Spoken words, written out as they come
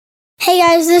Hey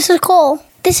guys, this is Cole.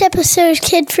 This episode is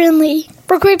kid-friendly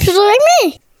for creepers like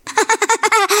me.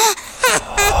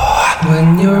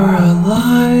 When you're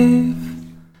alive,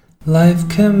 life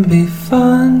can be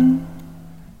fun.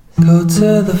 Go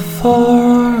to the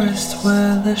forest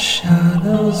where the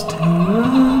shadows do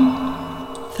run.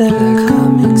 They're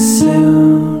coming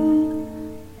soon,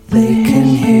 they can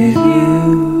hear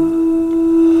you.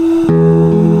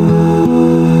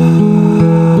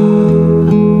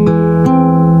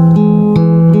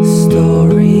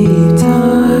 Story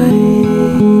time.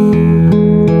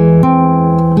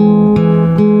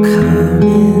 Come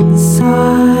inside.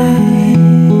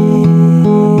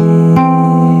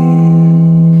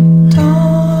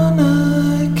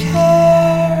 Donna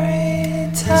Carey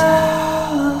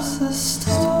tells the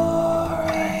story.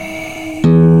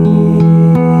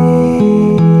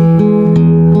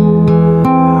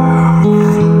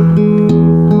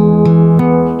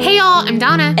 Hey y'all, I'm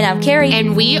Donna. And I'm Carrie.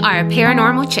 And we are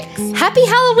Paranormal Chicks. Happy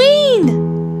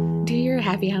Halloween! Do your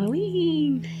happy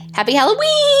Halloween. Happy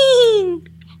Halloween!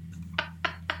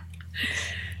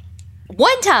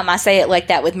 One time I say it like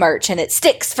that with merch and it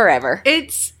sticks forever.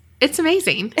 It's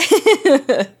amazing.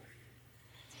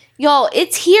 Y'all,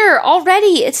 it's here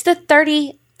already. It's the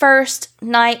 31st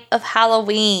night of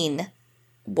Halloween.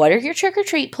 What are your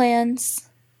trick-or-treat plans?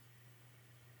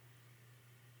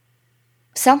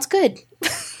 Sounds good.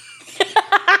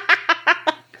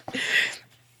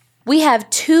 We have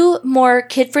 2 more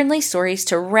kid-friendly stories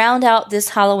to round out this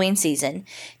Halloween season.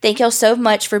 Thank y'all so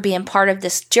much for being part of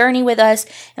this journey with us,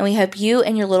 and we hope you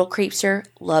and your little creepster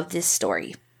love this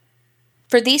story.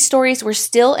 For these stories, we're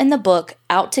still in the book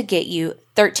Out to Get You,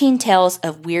 13 Tales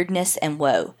of Weirdness and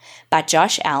Woe by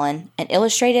Josh Allen and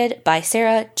illustrated by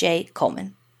Sarah J.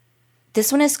 Coleman.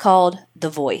 This one is called The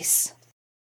Voice.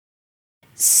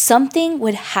 Something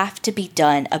would have to be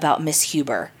done about Miss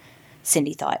Huber,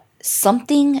 Cindy thought.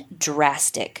 Something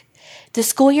drastic. The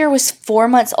school year was 4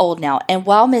 months old now, and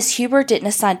while Miss Huber didn't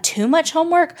assign too much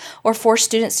homework or force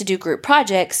students to do group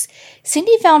projects,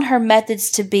 Cindy found her methods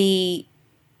to be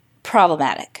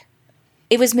problematic.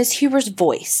 It was Miss Huber's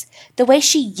voice, the way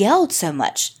she yelled so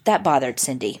much, that bothered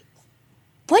Cindy.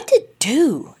 What to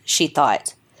do, she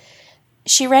thought.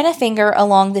 She ran a finger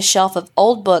along the shelf of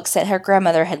old books that her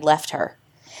grandmother had left her.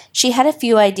 She had a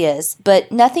few ideas,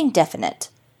 but nothing definite.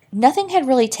 Nothing had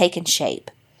really taken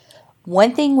shape.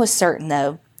 One thing was certain,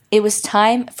 though. It was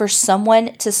time for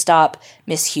someone to stop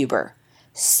Miss Huber.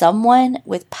 Someone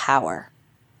with power.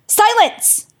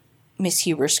 "Silence!" Miss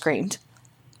Huber screamed.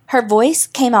 Her voice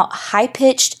came out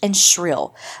high-pitched and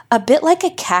shrill, a bit like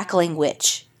a cackling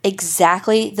witch,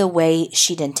 exactly the way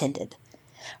she'd intended.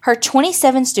 Her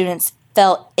 27 students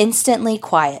fell instantly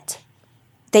quiet.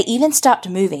 They even stopped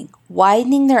moving,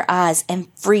 widening their eyes and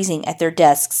freezing at their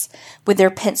desks with their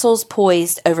pencils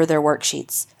poised over their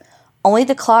worksheets. Only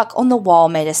the clock on the wall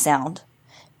made a sound.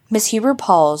 Miss Huber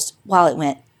paused while it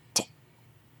went tick,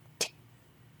 tick,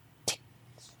 tick.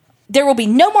 "There will be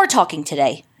no more talking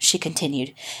today," she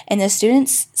continued, and the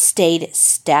students stayed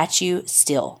statue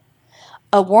still.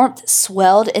 A warmth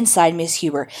swelled inside Miss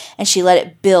Huber, and she let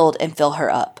it build and fill her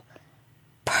up.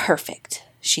 Perfect,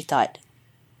 she thought.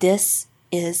 This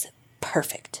is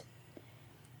perfect.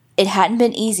 It hadn't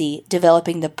been easy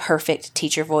developing the perfect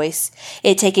teacher voice. It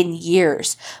had taken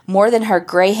years, more than her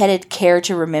gray-headed care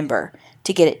to remember,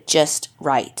 to get it just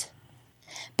right.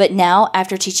 But now,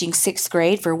 after teaching 6th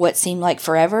grade for what seemed like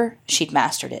forever, she'd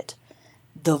mastered it.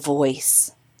 The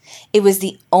voice. It was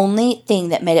the only thing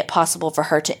that made it possible for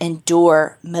her to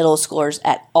endure middle schoolers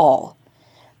at all.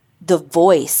 The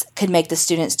voice could make the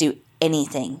students do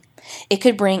anything. It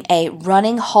could bring a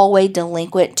running hallway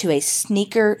delinquent to a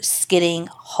sneaker skidding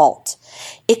halt.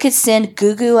 It could send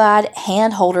goo-goo-eyed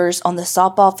hand holders on the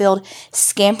softball field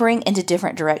scampering into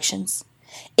different directions.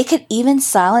 It could even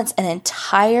silence an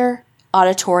entire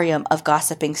auditorium of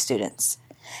gossiping students.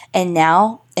 And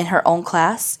now, in her own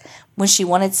class, when she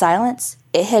wanted silence,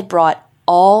 it had brought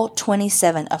all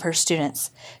 27 of her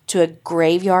students to a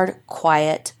graveyard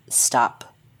quiet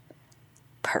stop.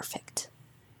 Perfect.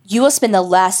 "You will spend the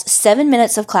last 7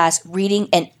 minutes of class reading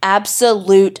in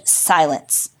absolute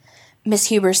silence," Miss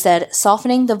Huber said,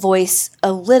 softening the voice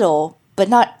a little, but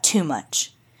not too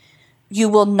much. "You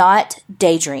will not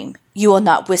daydream. You will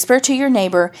not whisper to your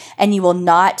neighbor, and you will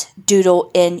not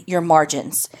doodle in your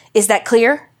margins. Is that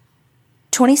clear?"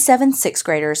 27 6th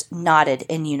graders nodded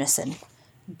in unison.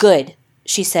 "Good,"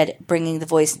 she said, bringing the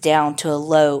voice down to a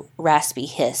low, raspy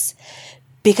hiss.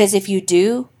 "Because if you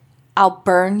do, I'll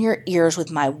burn your ears with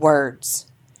my words."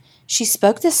 She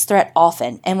spoke this threat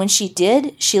often, and when she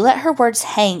did, she let her words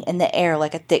hang in the air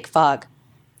like a thick fog.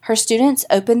 Her students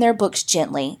opened their books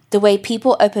gently, the way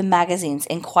people open magazines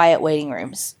in quiet waiting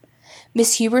rooms.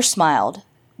 Miss Huber smiled.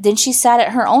 Then she sat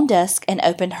at her own desk and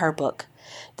opened her book,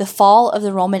 The Fall of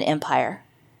the Roman Empire.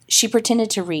 She pretended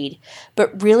to read,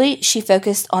 but really she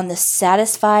focused on the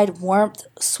satisfied warmth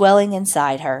swelling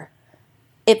inside her.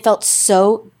 It felt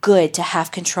so good to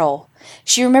have control.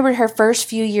 She remembered her first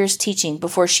few years teaching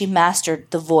before she mastered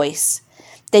the voice.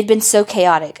 They'd been so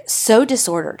chaotic, so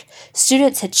disordered.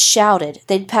 Students had shouted,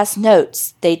 they'd passed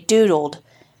notes, they'd doodled.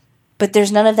 But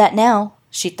there's none of that now,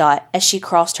 she thought as she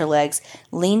crossed her legs,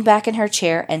 leaned back in her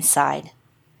chair, and sighed.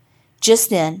 Just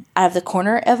then, out of the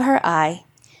corner of her eye,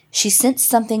 she sensed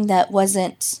something that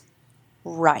wasn't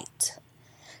right.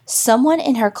 Someone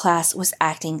in her class was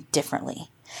acting differently.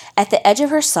 At the edge of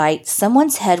her sight,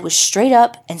 someone's head was straight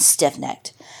up and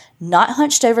stiff-necked, not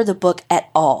hunched over the book at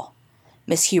all.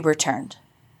 Miss Huber turned.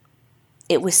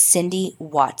 It was Cindy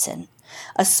Watson,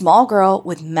 a small girl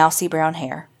with mousy brown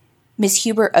hair. Miss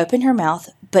Huber opened her mouth,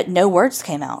 but no words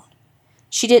came out.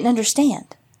 She didn't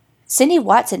understand. Cindy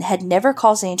Watson had never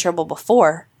caused any trouble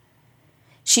before.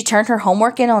 She turned her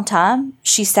homework in on time.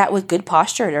 She sat with good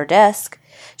posture at her desk.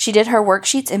 She did her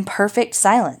worksheets in perfect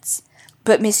silence.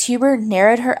 But Miss Huber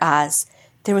narrowed her eyes.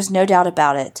 There was no doubt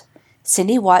about it.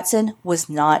 Cindy Watson was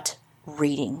not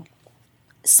reading.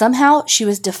 Somehow she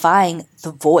was defying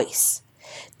the voice.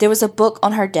 There was a book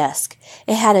on her desk.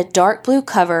 It had a dark blue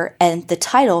cover and the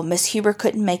title Miss Huber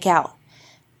couldn't make out.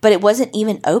 But it wasn't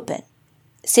even open.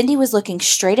 Cindy was looking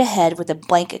straight ahead with a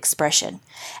blank expression,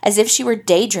 as if she were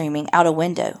daydreaming out a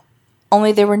window.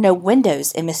 Only there were no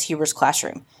windows in Miss Huber's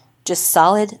classroom, just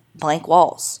solid, blank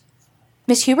walls.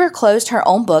 Miss Huber closed her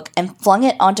own book and flung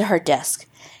it onto her desk.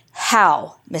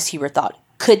 How, Miss Huber thought,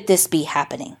 could this be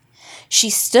happening?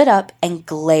 She stood up and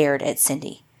glared at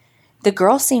Cindy. The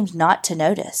girl seemed not to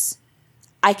notice.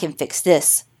 I can fix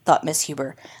this, thought Miss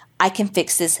Huber. I can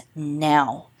fix this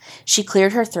now. She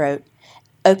cleared her throat,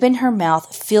 opened her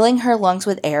mouth, filling her lungs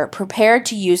with air, prepared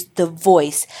to use the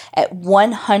voice at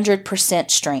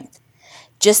 100% strength.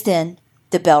 Just then,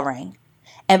 the bell rang,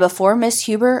 and before Miss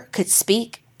Huber could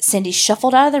speak, Cindy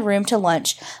shuffled out of the room to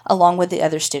lunch along with the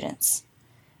other students.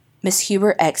 Miss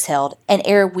Huber exhaled, and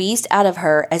air wheezed out of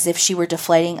her as if she were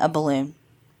deflating a balloon.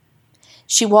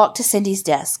 She walked to Cindy's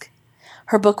desk.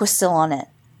 Her book was still on it,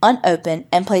 unopened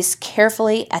and placed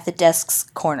carefully at the desk's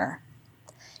corner.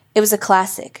 It was a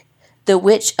classic, The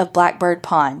Witch of Blackbird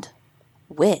Pond.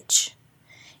 Witch.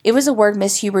 It was a word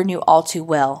Miss Huber knew all too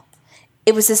well.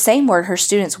 It was the same word her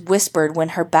students whispered when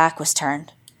her back was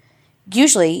turned.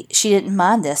 Usually, she didn't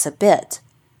mind this a bit.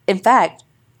 In fact,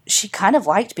 she kind of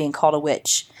liked being called a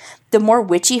witch. The more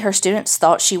witchy her students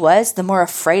thought she was, the more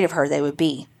afraid of her they would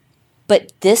be.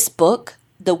 But this book,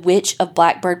 The Witch of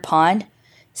Blackbird Pond,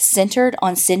 centered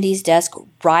on Cindy's desk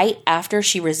right after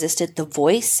she resisted the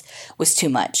voice, was too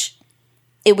much.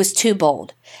 It was too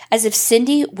bold, as if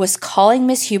Cindy was calling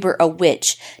Miss Huber a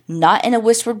witch, not in a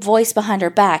whispered voice behind her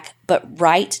back, but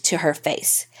right to her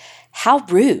face. How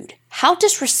rude! How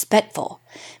disrespectful!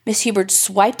 Miss Huber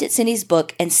swiped at Cindy's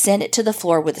book and sent it to the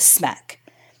floor with a smack.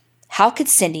 How could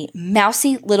Cindy,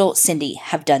 mousy little Cindy,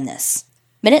 have done this?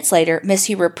 Minutes later, Miss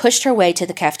Huber pushed her way to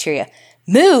the cafeteria.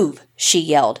 "Move!" she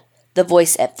yelled, the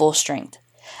voice at full strength.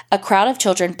 A crowd of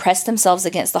children pressed themselves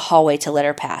against the hallway to let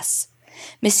her pass.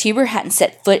 Miss Huber hadn't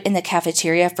set foot in the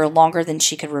cafeteria for longer than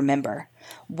she could remember.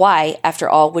 Why, after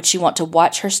all, would she want to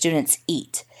watch her students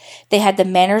eat? They had the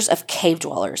manners of cave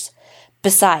dwellers.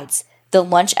 Besides, the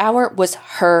lunch hour was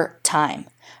her time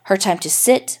to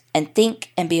sit and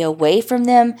think and be away from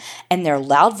them and their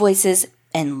loud voices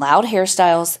and loud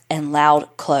hairstyles and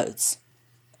loud clothes.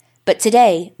 But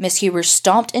today, Miss Huber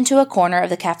stomped into a corner of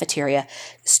the cafeteria,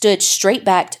 stood straight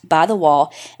backed by the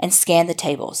wall, and scanned the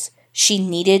tables. She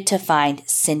needed to find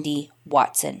Cindy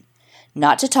Watson.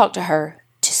 Not to talk to her,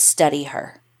 to study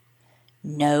her.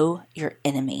 Know your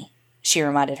enemy, she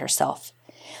reminded herself.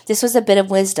 This was a bit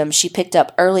of wisdom she picked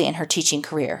up early in her teaching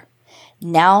career.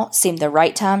 Now seemed the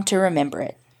right time to remember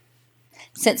it.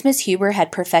 Since Miss Huber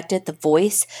had perfected the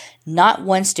voice, not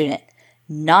one student,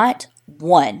 not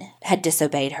one, had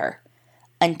disobeyed her.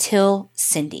 Until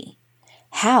Cindy.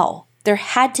 How? There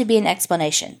had to be an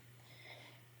explanation.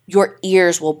 Your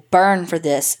ears will burn for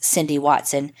this, Cindy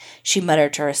Watson, she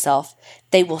muttered to herself.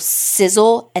 They will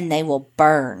sizzle and they will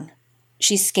burn.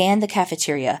 She scanned the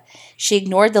cafeteria. She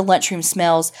ignored the lunchroom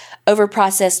smells,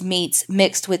 overprocessed meats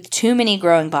mixed with too many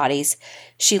growing bodies.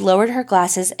 She lowered her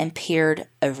glasses and peered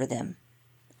over them.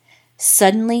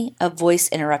 Suddenly, a voice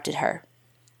interrupted her.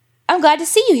 I'm glad to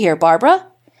see you here, Barbara.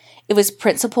 It was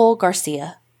Principal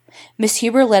Garcia. Miss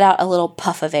Huber let out a little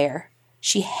puff of air.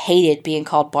 She hated being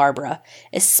called Barbara,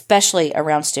 especially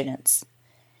around students.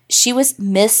 She was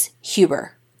Miss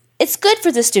Huber. It's good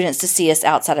for the students to see us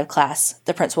outside of class,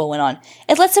 the principal went on.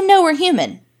 It lets them know we're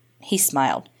human. He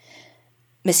smiled.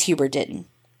 Miss Huber didn't.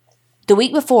 The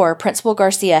week before, Principal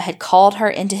Garcia had called her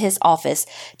into his office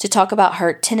to talk about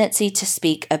her tendency to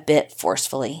speak a bit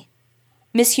forcefully.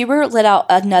 Miss Huber let out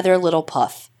another little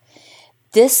puff.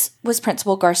 This was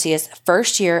Principal Garcia's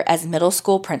first year as middle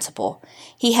school principal.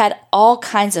 He had all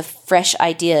kinds of fresh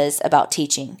ideas about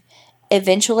teaching.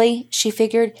 Eventually, she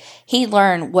figured, he'd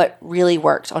learn what really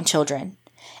worked on children.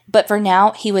 But for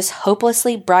now, he was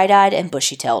hopelessly bright-eyed and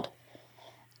bushy-tailed.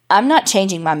 I'm not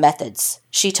changing my methods,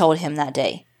 she told him that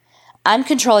day. I'm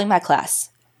controlling my class.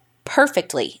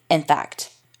 Perfectly, in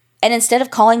fact. And instead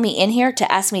of calling me in here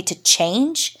to ask me to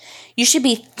change, you should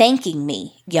be thanking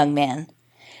me, young man.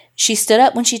 She stood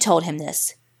up when she told him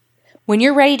this. When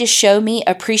you're ready to show me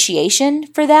appreciation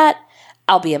for that,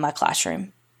 I'll be in my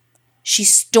classroom. She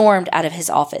stormed out of his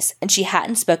office, and she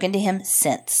hadn't spoken to him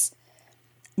since.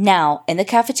 Now, in the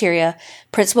cafeteria,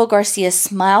 Principal Garcia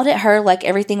smiled at her like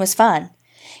everything was fine.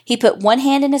 He put one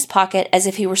hand in his pocket as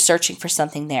if he were searching for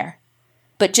something there.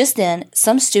 But just then,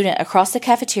 some student across the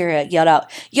cafeteria yelled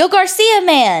out, "Yo Garcia,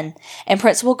 man!" And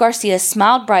Principal Garcia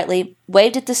smiled brightly,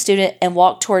 waved at the student, and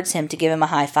walked towards him to give him a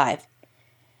high five.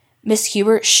 Miss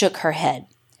Huber shook her head.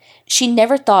 She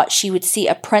never thought she would see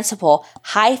a principal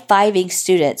high-fiving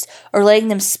students or letting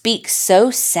them speak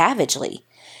so savagely.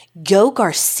 Yo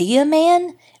Garcia,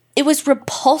 man? It was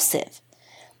repulsive.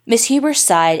 Miss Huber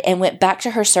sighed and went back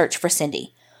to her search for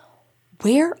Cindy.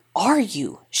 Where are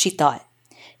you? She thought.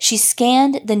 She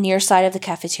scanned the near side of the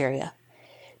cafeteria.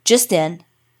 Just then,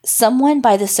 someone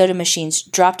by the soda machines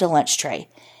dropped a lunch tray.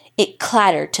 It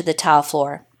clattered to the tile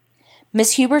floor.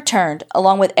 Miss Huber turned,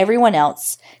 along with everyone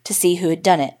else, to see who had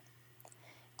done it.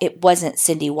 It wasn't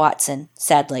Cindy Watson,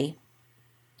 sadly.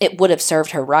 It would have served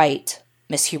her right,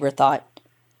 Miss Huber thought.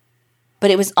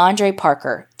 But it was Andre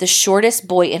Parker, the shortest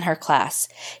boy in her class.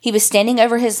 He was standing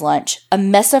over his lunch, a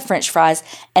mess of French fries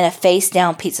and a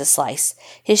face-down pizza slice,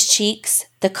 his cheeks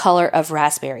the color of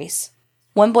raspberries.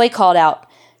 One boy called out,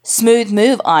 "Smooth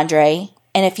move, Andre,"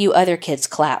 and a few other kids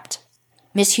clapped.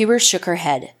 Miss Huber shook her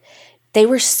head. They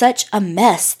were such a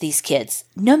mess, these kids.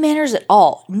 No manners at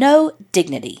all, no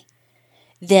dignity.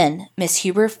 Then Miss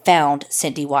Huber found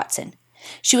Cindy Watson.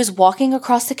 She was walking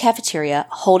across the cafeteria,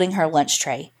 holding her lunch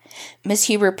tray. Miss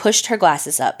Huber pushed her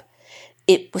glasses up.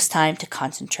 It was time to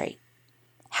concentrate.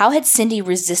 How had Cindy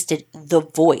resisted the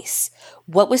voice?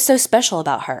 What was so special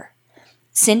about her?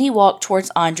 Cindy walked towards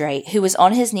Andre, who was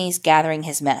on his knees gathering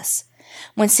his mess.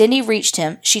 When Cindy reached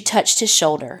him, she touched his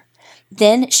shoulder.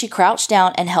 Then she crouched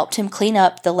down and helped him clean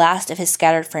up the last of his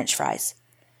scattered French fries.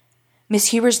 Miss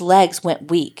Huber's legs went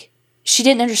weak. She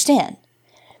didn't understand.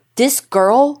 This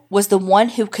girl was the one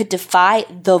who could defy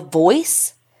the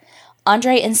voice?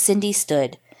 Andre and Cindy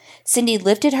stood. Cindy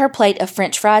lifted her plate of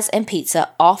French fries and pizza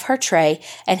off her tray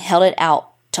and held it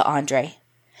out to Andre.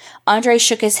 Andre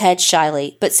shook his head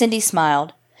shyly, but Cindy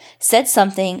smiled, said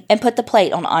something, and put the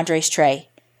plate on Andre's tray.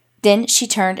 Then she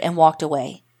turned and walked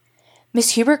away.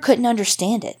 Miss Huber couldn't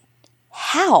understand it.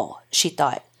 How? She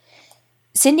thought.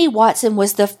 Cindy Watson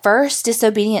was the first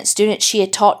disobedient student she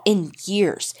had taught in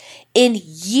years. In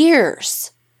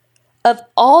years! Of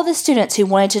all the students who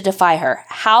wanted to defy her,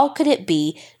 how could it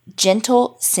be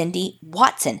gentle Cindy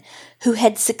Watson who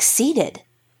had succeeded?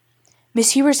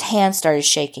 Miss Huber's hand started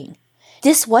shaking.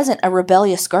 This wasn't a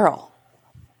rebellious girl.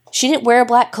 She didn't wear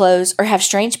black clothes or have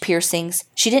strange piercings.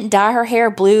 She didn't dye her hair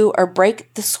blue or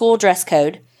break the school dress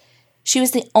code. She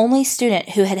was the only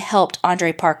student who had helped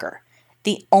Andre Parker.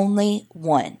 The only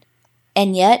one.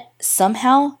 And yet,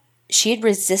 somehow, she had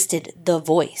resisted the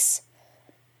voice.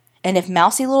 And if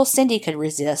mousy little Cindy could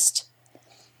resist...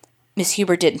 Miss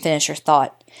Huber didn't finish her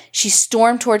thought. She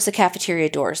stormed towards the cafeteria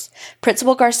doors.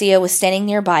 Principal Garcia was standing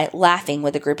nearby, laughing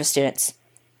with a group of students.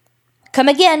 "Come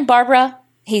again, Barbara,"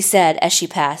 he said as she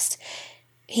passed.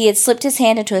 He had slipped his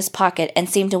hand into his pocket and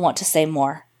seemed to want to say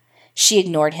more. She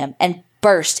ignored him and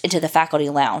burst into the faculty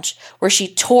lounge, where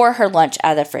she tore her lunch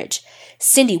out of the fridge.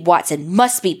 Cindy Watson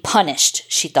must be punished,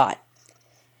 she thought.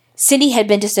 Cindy had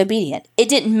been disobedient. It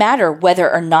didn't matter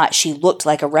whether or not she looked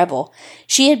like a rebel.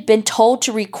 She had been told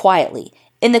to read quietly,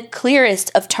 in the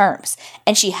clearest of terms,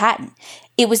 and she hadn't.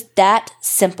 It was that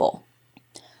simple.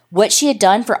 What she had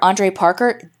done for Andre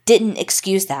Parker didn't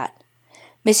excuse that.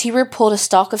 Miss Huber pulled a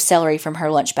stalk of celery from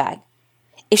her lunch bag.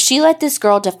 If she let this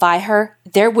girl defy her,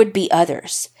 there would be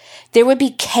others. There would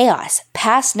be chaos,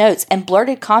 past notes, and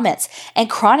blurted comments, and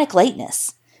chronic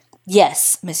lateness.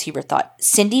 Yes, Miss Huber thought,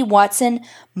 Cindy Watson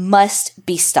must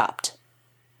be stopped.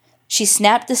 She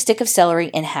snapped the stick of celery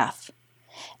in half.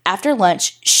 After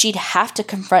lunch, she'd have to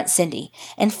confront Cindy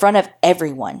in front of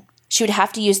everyone. She would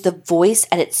have to use the voice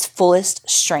at its fullest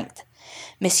strength.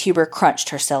 Miss Huber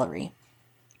crunched her celery.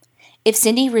 If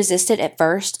Cindy resisted at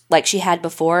first, like she had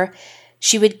before,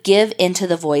 she would give in to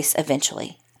the voice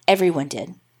eventually. Everyone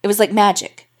did. It was like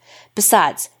magic.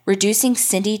 Besides, reducing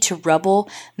Cindy to rubble,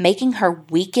 making her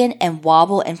weaken and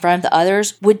wobble in front of the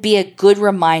others, would be a good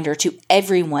reminder to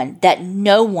everyone that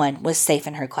no one was safe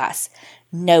in her class.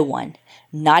 No one.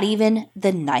 Not even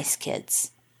the nice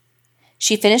kids.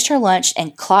 She finished her lunch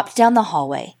and clopped down the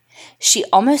hallway. She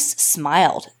almost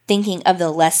smiled, thinking of the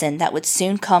lesson that would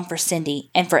soon come for Cindy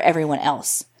and for everyone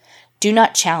else. Do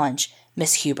not challenge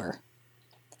Miss Huber.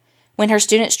 When her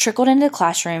students trickled into the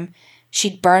classroom,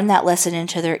 she'd burn that lesson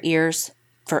into their ears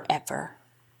forever.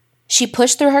 She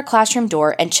pushed through her classroom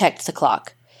door and checked the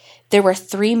clock. There were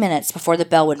 3 minutes before the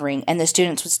bell would ring and the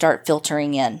students would start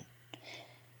filtering in.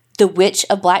 The Witch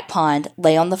of Black Pond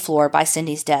lay on the floor by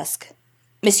Cindy's desk.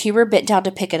 Miss Huber bent down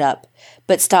to pick it up,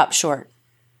 but stopped short.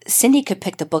 Cindy could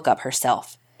pick the book up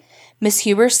herself. Miss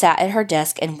Huber sat at her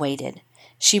desk and waited.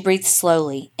 She breathed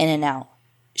slowly in and out.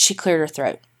 She cleared her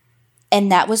throat.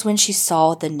 And that was when she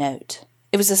saw the note.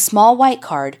 It was a small white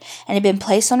card and had been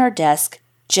placed on her desk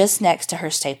just next to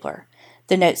her stapler.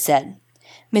 The note said,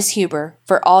 "Miss Huber,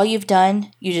 for all you've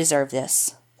done, you deserve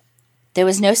this." There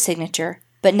was no signature,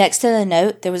 but next to the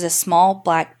note there was a small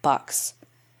black box.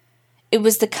 It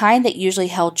was the kind that usually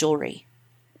held jewelry.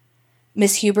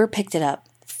 Miss Huber picked it up.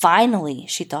 Finally,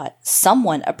 she thought,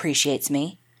 someone appreciates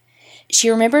me. She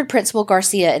remembered Principal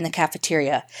Garcia in the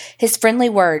cafeteria, his friendly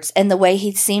words, and the way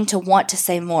he'd seemed to want to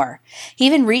say more. He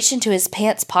even reached into his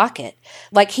pants pocket,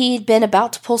 like he'd been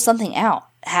about to pull something out,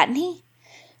 hadn't he?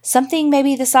 Something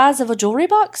maybe the size of a jewelry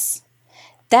box?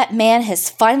 That man has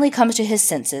finally come to his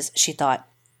senses, she thought.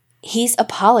 He's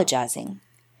apologizing.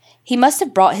 He must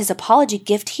have brought his apology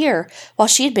gift here while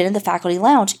she had been in the faculty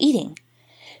lounge eating.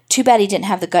 Too bad he didn't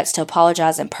have the guts to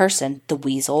apologize in person, the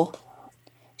weasel.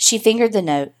 She fingered the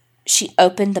note. She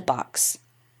opened the box.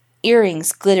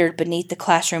 Earrings glittered beneath the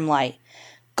classroom light,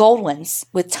 gold ones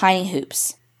with tiny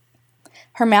hoops.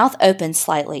 Her mouth opened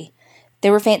slightly.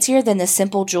 They were fancier than the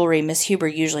simple jewelry Miss Huber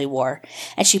usually wore,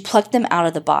 and she plucked them out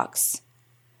of the box.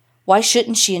 Why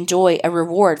shouldn't she enjoy a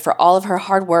reward for all of her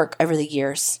hard work over the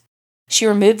years? She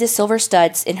removed the silver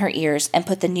studs in her ears and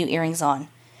put the new earrings on.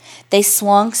 They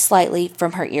swung slightly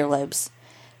from her earlobes.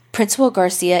 Principal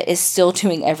Garcia is still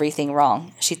doing everything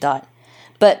wrong, she thought,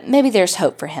 but maybe there's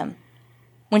hope for him.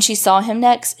 When she saw him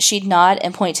next, she'd nod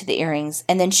and point to the earrings,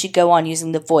 and then she'd go on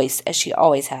using the voice as she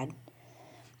always had.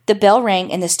 The bell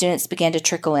rang and the students began to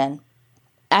trickle in.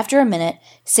 After a minute,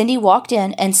 Cindy walked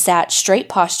in and sat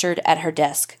straight-postured at her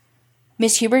desk.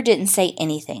 Miss Huber didn't say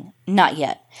anything, not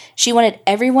yet. She wanted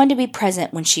everyone to be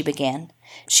present when she began.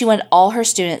 She wanted all her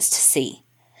students to see.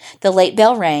 The late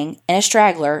bell rang, and a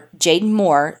straggler, Jaden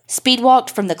Moore, speed-walked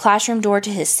from the classroom door to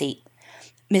his seat.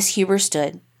 Miss Huber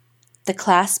stood. The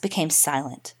class became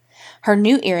silent. Her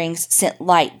new earrings sent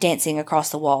light dancing across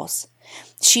the walls.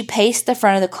 She paced the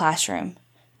front of the classroom.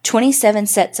 27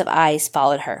 sets of eyes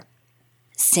followed her.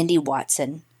 Cindy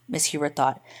Watson, Miss Huber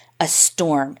thought. A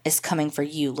storm is coming for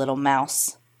you, little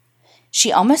mouse.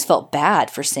 She almost felt bad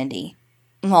for Cindy.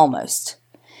 Almost.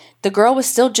 The girl was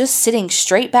still just sitting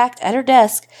straight back at her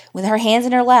desk with her hands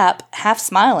in her lap, half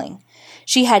smiling.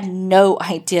 She had no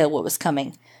idea what was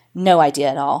coming. No idea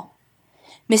at all.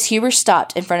 Miss Huber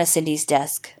stopped in front of Cindy's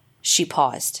desk. She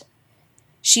paused.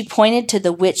 She pointed to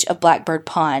the Witch of Blackbird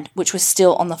Pond, which was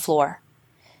still on the floor.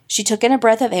 She took in a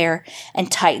breath of air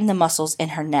and tightened the muscles in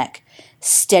her neck,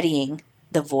 steadying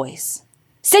the voice.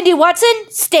 "Cindy Watson,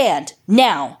 stand!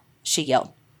 Now!" she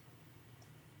yelled.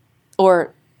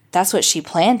 Or that's what she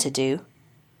planned to do.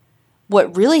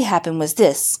 What really happened was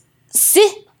this.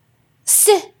 "Sit!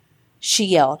 Sit!" she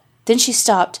yelled. Then she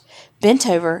stopped, bent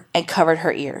over, and covered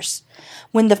her ears.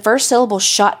 When the first syllable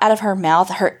shot out of her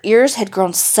mouth, her ears had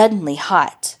grown suddenly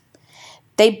hot.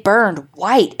 They burned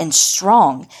white and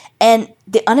strong, and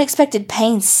the unexpected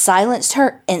pain silenced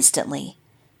her instantly.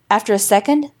 After a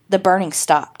second, the burning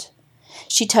stopped.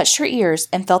 She touched her ears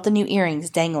and felt the new earrings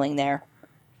dangling there.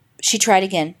 She tried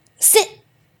again. "Sit!"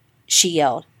 she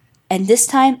yelled. And this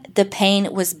time, the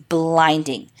pain was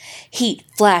blinding. Heat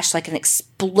flashed like an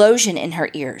explosion in her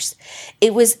ears.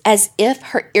 It was as if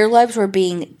her earlobes were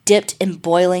being dipped in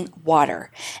boiling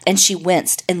water, and she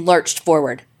winced and lurched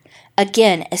forward.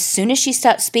 Again, as soon as she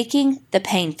stopped speaking, the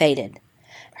pain faded.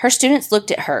 Her students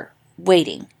looked at her,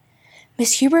 waiting.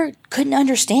 Miss Huber couldn't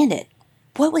understand it.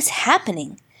 What was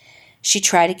happening? She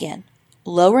tried again,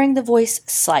 lowering the voice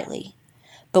slightly.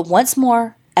 But once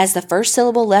more, As the first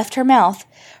syllable left her mouth,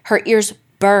 her ears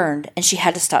burned and she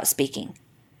had to stop speaking.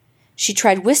 She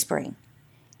tried whispering.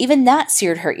 Even that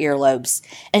seared her earlobes,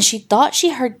 and she thought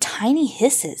she heard tiny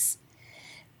hisses.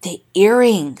 The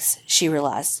earrings, she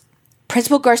realized.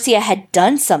 Principal Garcia had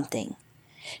done something.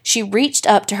 She reached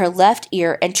up to her left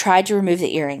ear and tried to remove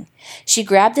the earring. She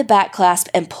grabbed the back clasp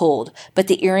and pulled, but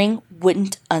the earring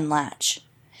wouldn't unlatch.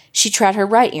 She tried her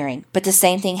right earring, but the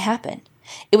same thing happened.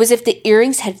 It was as if the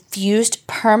earrings had fused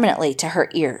permanently to her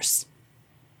ears.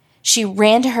 She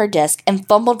ran to her desk and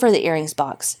fumbled for the earrings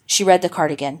box. She read the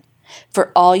card again.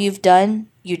 For all you've done,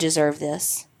 you deserve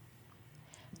this.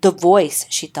 The voice,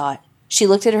 she thought. She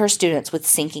looked at her students with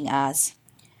sinking eyes.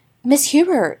 Miss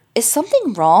Huber, is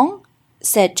something wrong?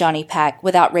 Said Johnny Pack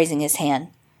without raising his hand.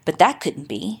 But that couldn't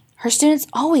be. Her students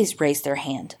always raised their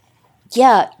hand.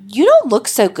 Yeah, you don't look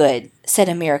so good, said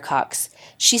Amira Cox.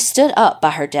 She stood up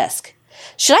by her desk.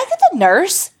 Should I get the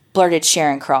nurse? Blurted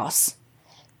Sharon Cross.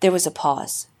 There was a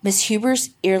pause. Miss Huber's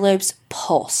earlobes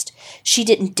pulsed. She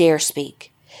didn't dare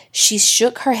speak. She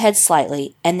shook her head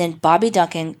slightly, and then Bobby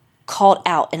Duncan called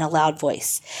out in a loud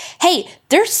voice, Hey,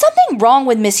 there's something wrong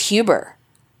with Miss Huber.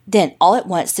 Then, all at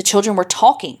once, the children were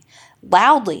talking.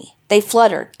 Loudly. They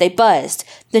fluttered. They buzzed.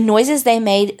 The noises they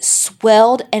made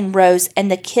swelled and rose,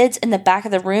 and the kids in the back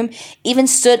of the room even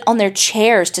stood on their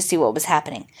chairs to see what was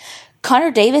happening.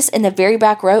 Connor Davis in the very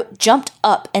back row jumped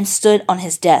up and stood on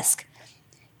his desk.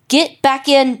 Get back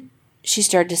in, she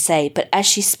started to say, but as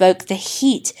she spoke, the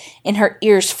heat in her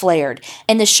ears flared,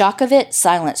 and the shock of it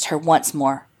silenced her once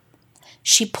more.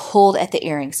 She pulled at the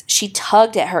earrings. She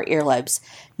tugged at her earlobes.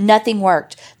 Nothing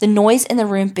worked. The noise in the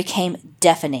room became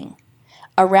deafening.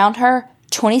 Around her,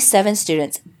 27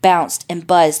 students bounced and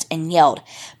buzzed and yelled.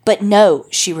 But no,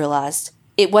 she realized,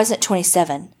 it wasn't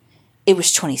 27. It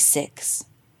was 26.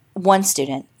 One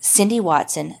student, Cindy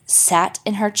Watson, sat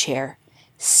in her chair,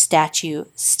 statue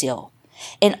still.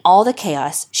 In all the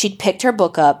chaos, she'd picked her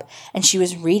book up and she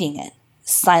was reading it,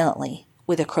 silently,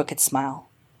 with a crooked smile.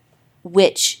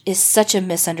 Which is such a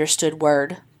misunderstood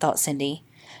word, thought Cindy.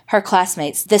 Her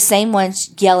classmates, the same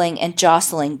ones yelling and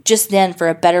jostling just then for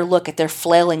a better look at their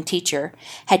flailing teacher,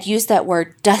 had used that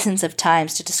word dozens of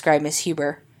times to describe Miss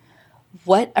Huber.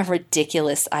 What a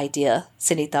ridiculous idea,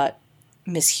 Cindy thought.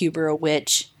 Miss Huber a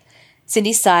witch.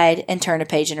 Cindy sighed and turned a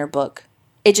page in her book.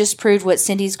 It just proved what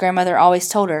Cindy's grandmother always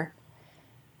told her.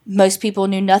 Most people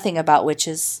knew nothing about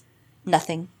witches.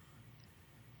 Nothing.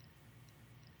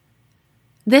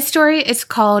 This story is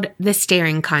called The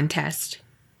Staring Contest.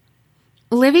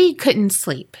 Livy couldn't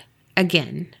sleep.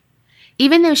 Again.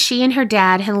 Even though she and her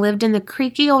dad had lived in the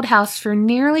creaky old house for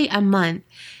nearly a month,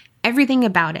 everything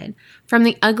about it, from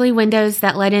the ugly windows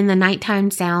that let in the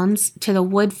nighttime sounds to the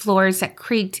wood floors that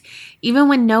creaked even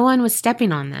when no one was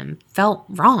stepping on them, felt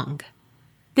wrong.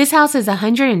 This house is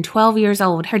 112 years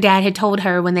old, her dad had told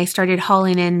her when they started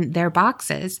hauling in their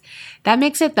boxes. That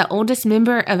makes it the oldest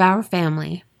member of our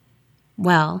family.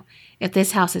 Well, if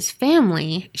this house is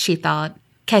family, she thought,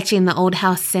 catching the old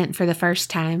house scent for the first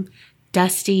time,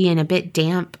 dusty and a bit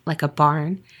damp like a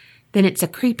barn, then it's a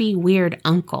creepy, weird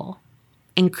uncle.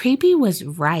 And creepy was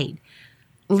right.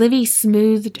 Livy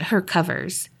smoothed her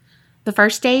covers. The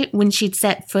first day, when she'd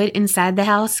set foot inside the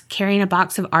house carrying a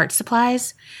box of art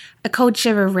supplies, a cold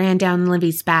shiver ran down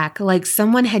Livy's back like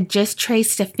someone had just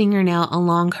traced a fingernail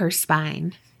along her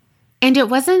spine. And it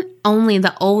wasn't only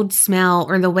the old smell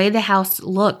or the way the house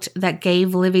looked that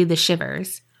gave Livy the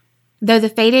shivers. Though the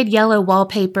faded yellow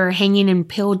wallpaper hanging in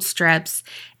peeled strips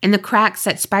and the cracks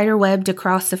that spiderwebbed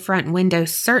across the front window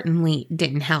certainly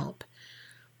didn't help.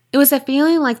 It was a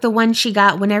feeling like the one she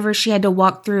got whenever she had to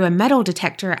walk through a metal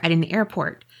detector at an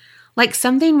airport, like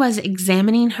something was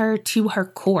examining her to her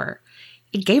core.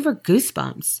 It gave her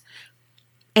goosebumps.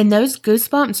 And those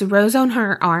goosebumps rose on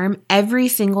her arm every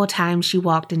single time she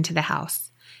walked into the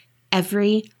house.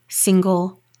 Every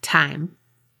single time.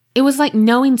 It was like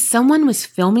knowing someone was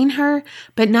filming her,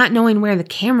 but not knowing where the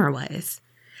camera was.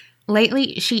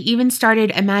 Lately, she even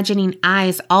started imagining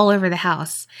eyes all over the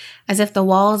house, as if the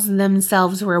walls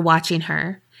themselves were watching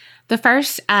her. The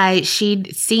first eye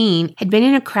she'd seen had been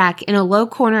in a crack in a low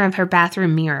corner of her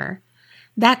bathroom mirror.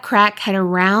 That crack had a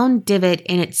round divot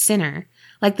in its center,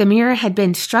 like the mirror had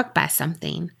been struck by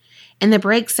something, and the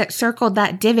breaks that circled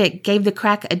that divot gave the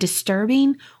crack a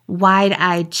disturbing,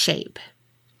 wide-eyed shape.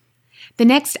 The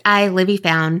next eye Livy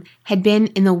found had been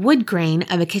in the wood grain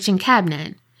of a kitchen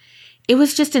cabinet. It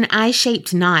was just an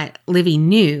eye-shaped knot, Livy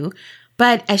knew,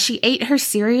 but as she ate her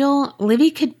cereal,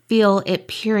 Livy could feel it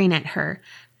peering at her,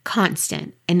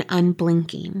 constant and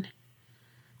unblinking.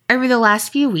 Over the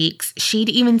last few weeks, she'd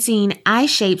even seen eye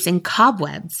shapes in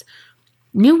cobwebs.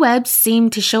 New webs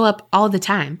seemed to show up all the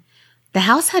time. The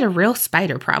house had a real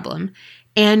spider problem,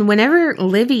 and whenever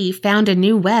Livy found a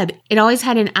new web, it always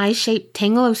had an eye-shaped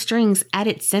tangle of strings at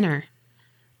its center.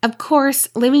 Of course,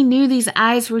 Livy knew these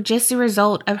eyes were just a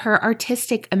result of her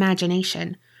artistic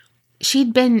imagination.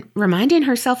 She'd been reminding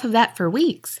herself of that for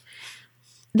weeks.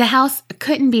 The house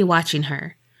couldn't be watching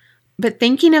her, but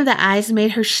thinking of the eyes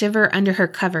made her shiver under her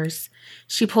covers.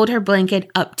 She pulled her blanket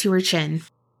up to her chin.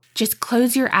 "Just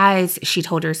close your eyes," she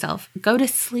told herself. "Go to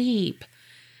sleep."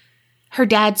 Her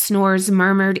dad's snores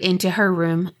murmured into her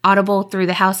room, audible through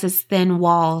the house's thin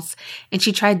walls, and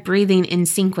she tried breathing in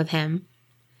sync with him.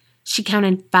 She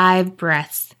counted 5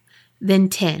 breaths, then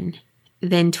 10,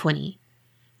 then 20.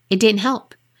 It didn't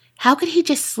help. How could he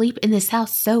just sleep in this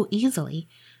house so easily?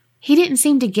 He didn't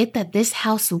seem to get that this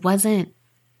house wasn't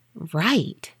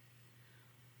right.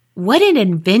 "What an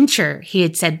adventure," he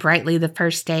had said brightly the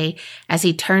first day as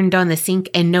he turned on the sink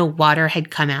and no water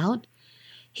had come out.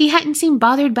 He hadn't seemed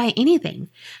bothered by anything,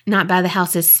 not by the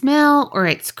house's smell or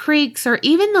its creaks or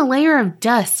even the layer of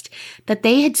dust that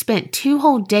they had spent 2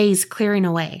 whole days clearing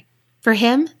away. For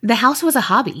him, the house was a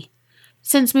hobby.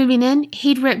 Since moving in,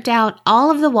 he'd ripped out all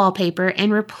of the wallpaper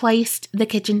and replaced the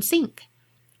kitchen sink.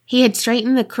 He had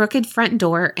straightened the crooked front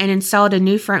door and installed a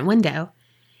new front window.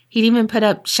 He'd even put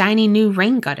up shiny new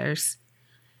rain gutters.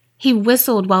 He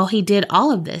whistled while he did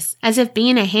all of this, as if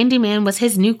being a handyman was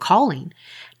his new calling,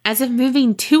 as if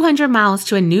moving 200 miles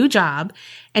to a new job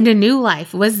and a new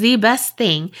life was the best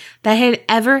thing that had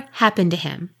ever happened to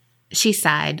him. She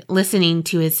sighed, listening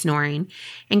to his snoring,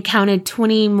 and counted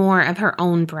 20 more of her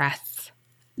own breaths.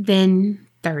 Then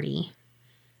 30.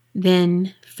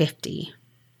 Then 50.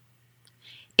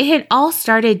 It had all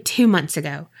started 2 months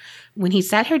ago, when he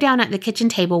sat her down at the kitchen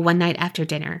table one night after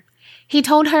dinner. He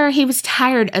told her he was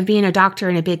tired of being a doctor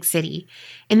in a big city,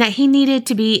 and that he needed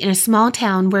to be in a small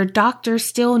town where doctors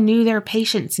still knew their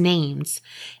patients' names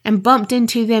and bumped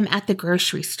into them at the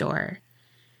grocery store.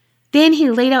 Then he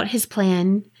laid out his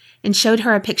plan and showed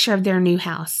her a picture of their new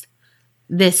house.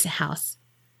 This house.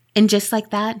 And just like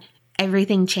that,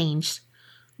 everything changed.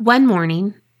 One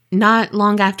morning, not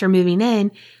long after moving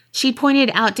in, she pointed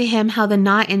out to him how the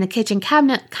knot in the kitchen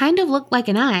cabinet kind of looked like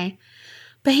an eye,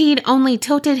 but he'd only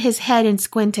tilted his head and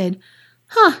squinted.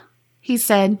 "Huh," he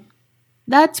said.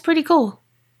 "That's pretty cool."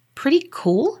 "Pretty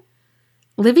cool?"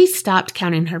 Livy stopped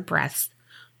counting her breaths.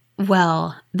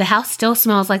 "Well, the house still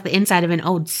smells like the inside of an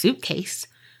old suitcase."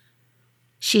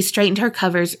 She straightened her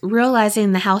covers,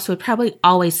 realizing the house would probably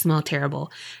always smell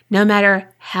terrible, no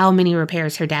matter how many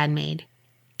repairs her dad made.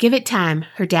 "Give it time,"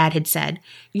 her dad had said.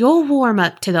 "You'll warm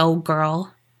up to the old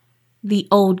girl." The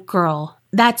old girl.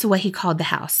 That's what he called the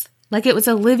house. Like it was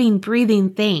a living,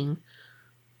 breathing thing.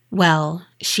 Well,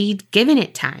 she'd given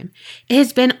it time. It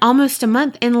has been almost a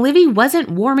month, and Livy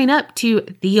wasn't warming up to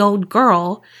the old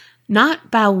girl, not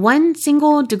by 1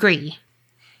 single degree.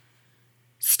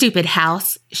 "Stupid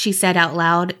house," she said out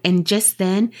loud, and just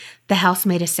then the house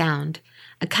made a sound,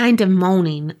 a kind of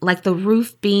moaning, like the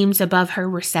roof beams above her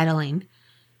were settling.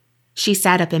 She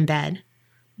sat up in bed.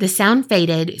 The sound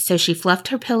faded, so she fluffed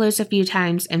her pillows a few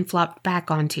times and flopped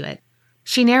back onto it.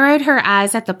 She narrowed her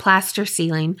eyes at the plaster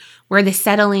ceiling, where the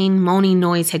settling, moaning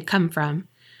noise had come from.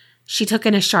 She took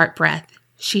in a sharp breath.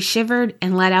 She shivered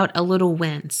and let out a little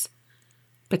wince.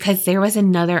 Because there was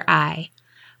another eye,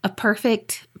 a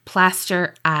perfect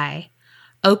plaster eye,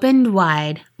 opened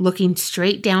wide, looking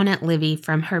straight down at Livy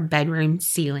from her bedroom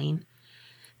ceiling.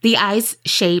 The eye's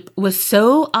shape was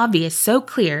so obvious, so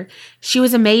clear, she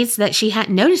was amazed that she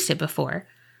hadn't noticed it before.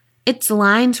 Its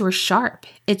lines were sharp,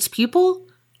 its pupil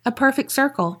a perfect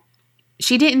circle.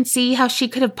 She didn't see how she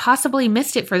could have possibly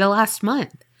missed it for the last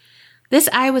month. This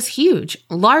eye was huge,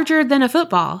 larger than a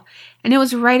football, and it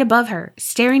was right above her,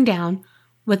 staring down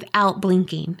without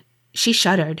blinking. She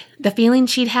shuddered. The feeling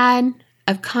she'd had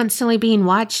of constantly being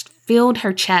watched filled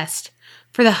her chest.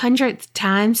 For the 100th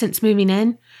time since moving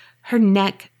in, her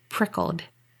neck prickled.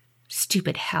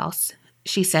 "Stupid house,"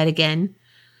 she said again.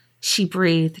 She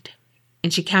breathed,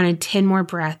 and she counted 10 more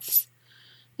breaths,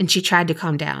 and she tried to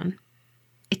calm down.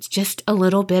 "It's just a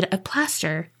little bit of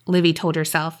plaster," Livy told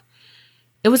herself.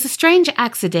 It was a strange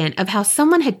accident of how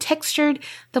someone had textured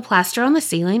the plaster on the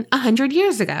ceiling 100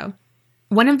 years ago.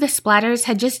 One of the splatters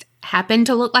had just happened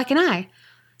to look like an eye.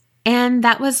 And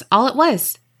that was all it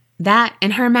was. That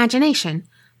and her imagination.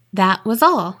 That was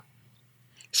all.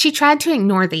 She tried to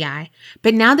ignore the eye,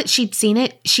 but now that she'd seen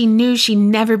it, she knew she'd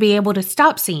never be able to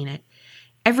stop seeing it.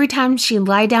 Every time she'd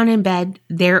lie down in bed,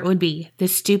 there it would be, the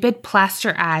stupid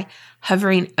plaster eye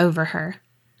hovering over her.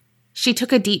 She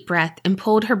took a deep breath and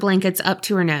pulled her blankets up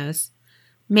to her nose.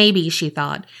 Maybe, she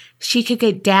thought, she could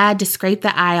get Dad to scrape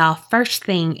the eye off first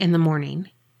thing in the morning.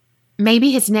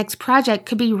 Maybe his next project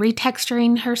could be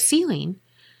retexturing her ceiling.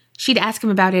 She'd ask him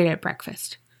about it at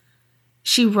breakfast.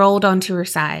 She rolled onto her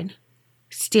side.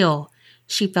 Still,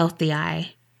 she felt the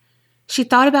eye. She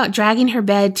thought about dragging her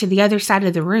bed to the other side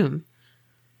of the room.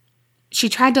 She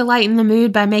tried to lighten the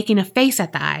mood by making a face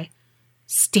at the eye.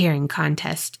 Staring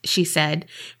contest, she said,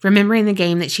 remembering the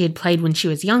game that she had played when she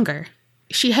was younger.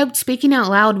 She hoped speaking out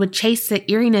loud would chase the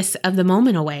eeriness of the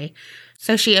moment away,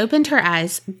 so she opened her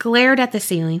eyes, glared at the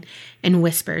ceiling, and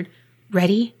whispered,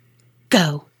 "Ready?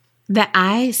 Go." The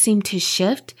eye seemed to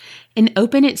shift and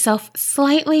open itself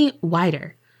slightly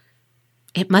wider.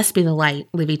 It must be the light,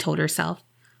 Livy told herself.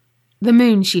 The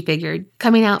moon, she figured,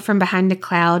 coming out from behind a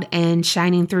cloud and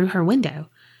shining through her window.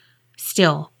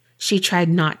 Still, she tried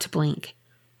not to blink.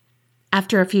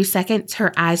 After a few seconds,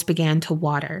 her eyes began to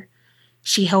water.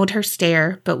 She held her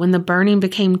stare, but when the burning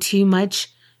became too much,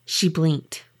 she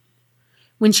blinked.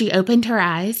 When she opened her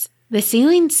eyes, the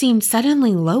ceiling seemed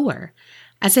suddenly lower,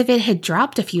 as if it had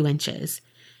dropped a few inches,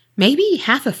 maybe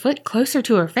half a foot closer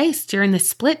to her face during the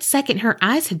split second her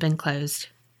eyes had been closed.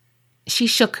 She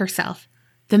shook herself.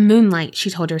 The moonlight,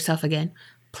 she told herself again,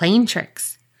 playing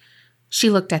tricks. She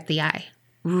looked at the eye.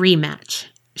 "Rematch,"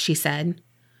 she said.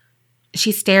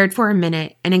 She stared for a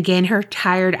minute, and again her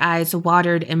tired eyes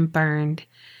watered and burned.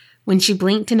 When she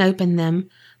blinked and opened them,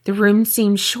 the room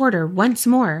seemed shorter once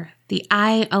more, the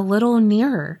eye a little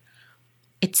nearer.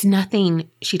 "It's nothing,"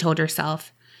 she told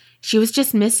herself. She was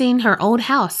just missing her old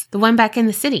house, the one back in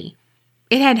the city.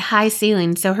 It had high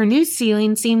ceilings, so her new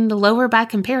ceiling seemed lower by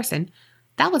comparison.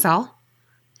 That was all.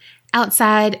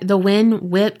 Outside, the wind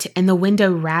whipped and the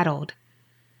window rattled.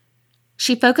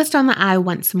 She focused on the eye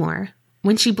once more.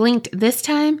 When she blinked this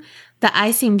time, the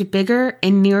eye seemed bigger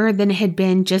and nearer than it had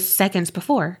been just seconds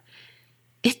before.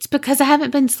 "It's because I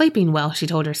haven't been sleeping well," she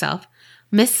told herself.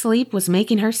 Miss Sleep was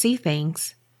making her see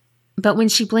things. But when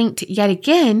she blinked yet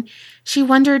again, she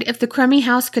wondered if the crummy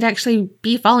house could actually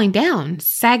be falling down,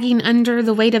 sagging under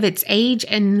the weight of its age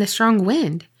and the strong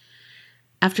wind.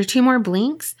 After 2 more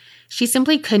blinks, she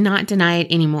simply could not deny it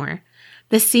anymore.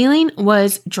 The ceiling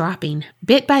was dropping,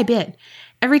 bit by bit,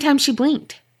 every time she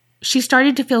blinked. She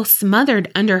started to feel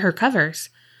smothered under her covers.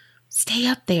 "Stay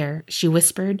up there," she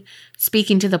whispered,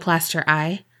 speaking to the plaster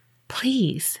eye.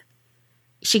 "Please."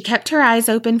 She kept her eyes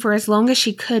open for as long as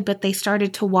she could, but they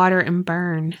started to water and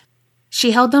burn.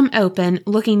 She held them open,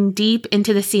 looking deep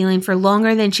into the ceiling for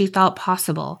longer than she thought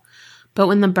possible. But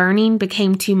when the burning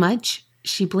became too much,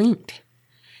 she blinked.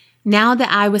 Now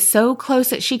the eye was so close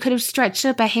that she could have stretched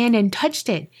up a hand and touched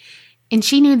it. And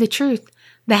she knew the truth.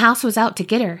 The house was out to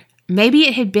get her. Maybe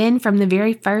it had been from the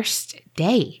very first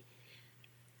day.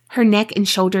 Her neck and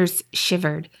shoulders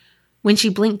shivered. When she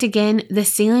blinked again, the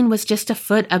ceiling was just a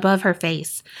foot above her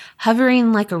face,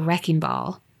 hovering like a wrecking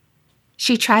ball.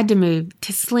 She tried to move,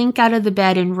 to slink out of the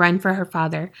bed and run for her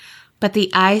father, but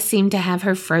the eye seemed to have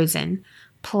her frozen,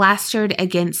 plastered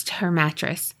against her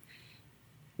mattress.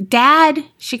 "Dad!"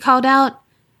 she called out,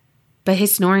 but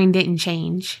his snoring didn't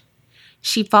change.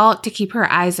 She fought to keep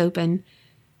her eyes open.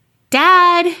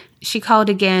 "Dad!" she called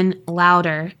again,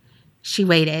 louder. She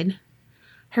waited.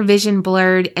 Her vision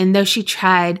blurred, and though she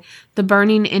tried, the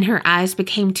burning in her eyes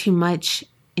became too much,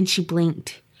 and she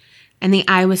blinked. And the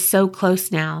eye was so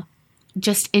close now,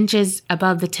 just inches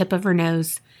above the tip of her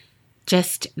nose.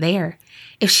 Just there.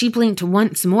 If she blinked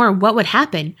once more, what would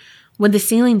happen? Would the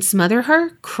ceiling smother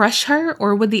her, crush her,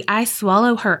 or would the eye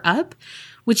swallow her up?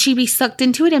 Would she be sucked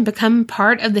into it and become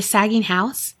part of the sagging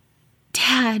house?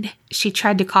 "Dad," she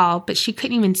tried to call, but she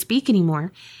couldn't even speak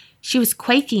anymore. She was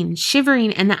quaking,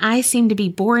 shivering, and the eye seemed to be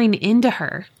boring into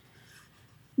her.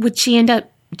 Would she end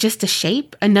up just a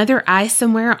shape, another eye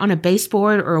somewhere on a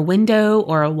baseboard or a window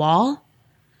or a wall?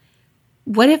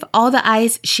 What if all the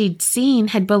eyes she'd seen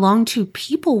had belonged to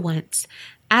people once,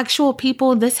 actual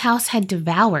people this house had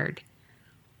devoured?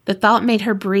 The thought made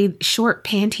her breathe short,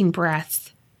 panting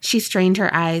breaths. She strained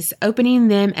her eyes, opening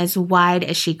them as wide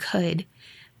as she could.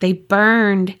 They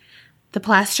burned. The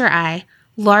plaster eye,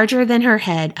 larger than her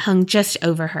head, hung just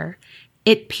over her.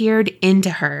 It peered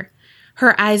into her.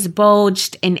 Her eyes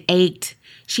bulged and ached.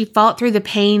 She fought through the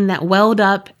pain that welled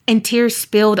up, and tears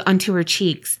spilled onto her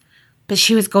cheeks. But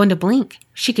she was going to blink.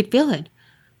 She could feel it.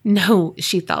 No,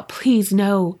 she thought, please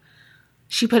no.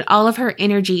 She put all of her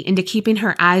energy into keeping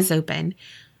her eyes open.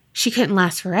 She couldn't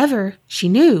last forever, she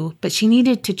knew, but she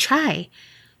needed to try.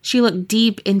 She looked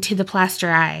deep into the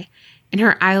plaster eye, and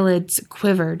her eyelids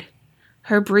quivered.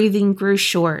 Her breathing grew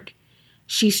short.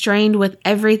 She strained with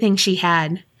everything she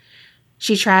had.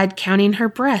 She tried counting her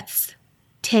breaths.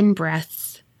 10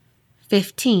 breaths.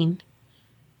 15.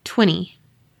 20.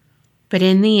 But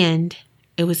in the end,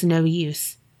 it was no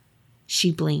use.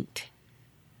 She blinked.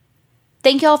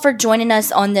 Thank y'all for joining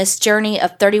us on this journey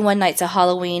of 31 Nights of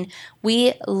Halloween.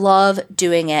 We love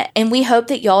doing it, and we hope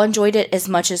that y'all enjoyed it as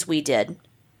much as we did.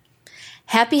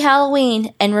 Happy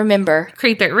Halloween, and remember,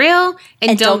 Creep it real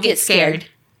and don't get scared.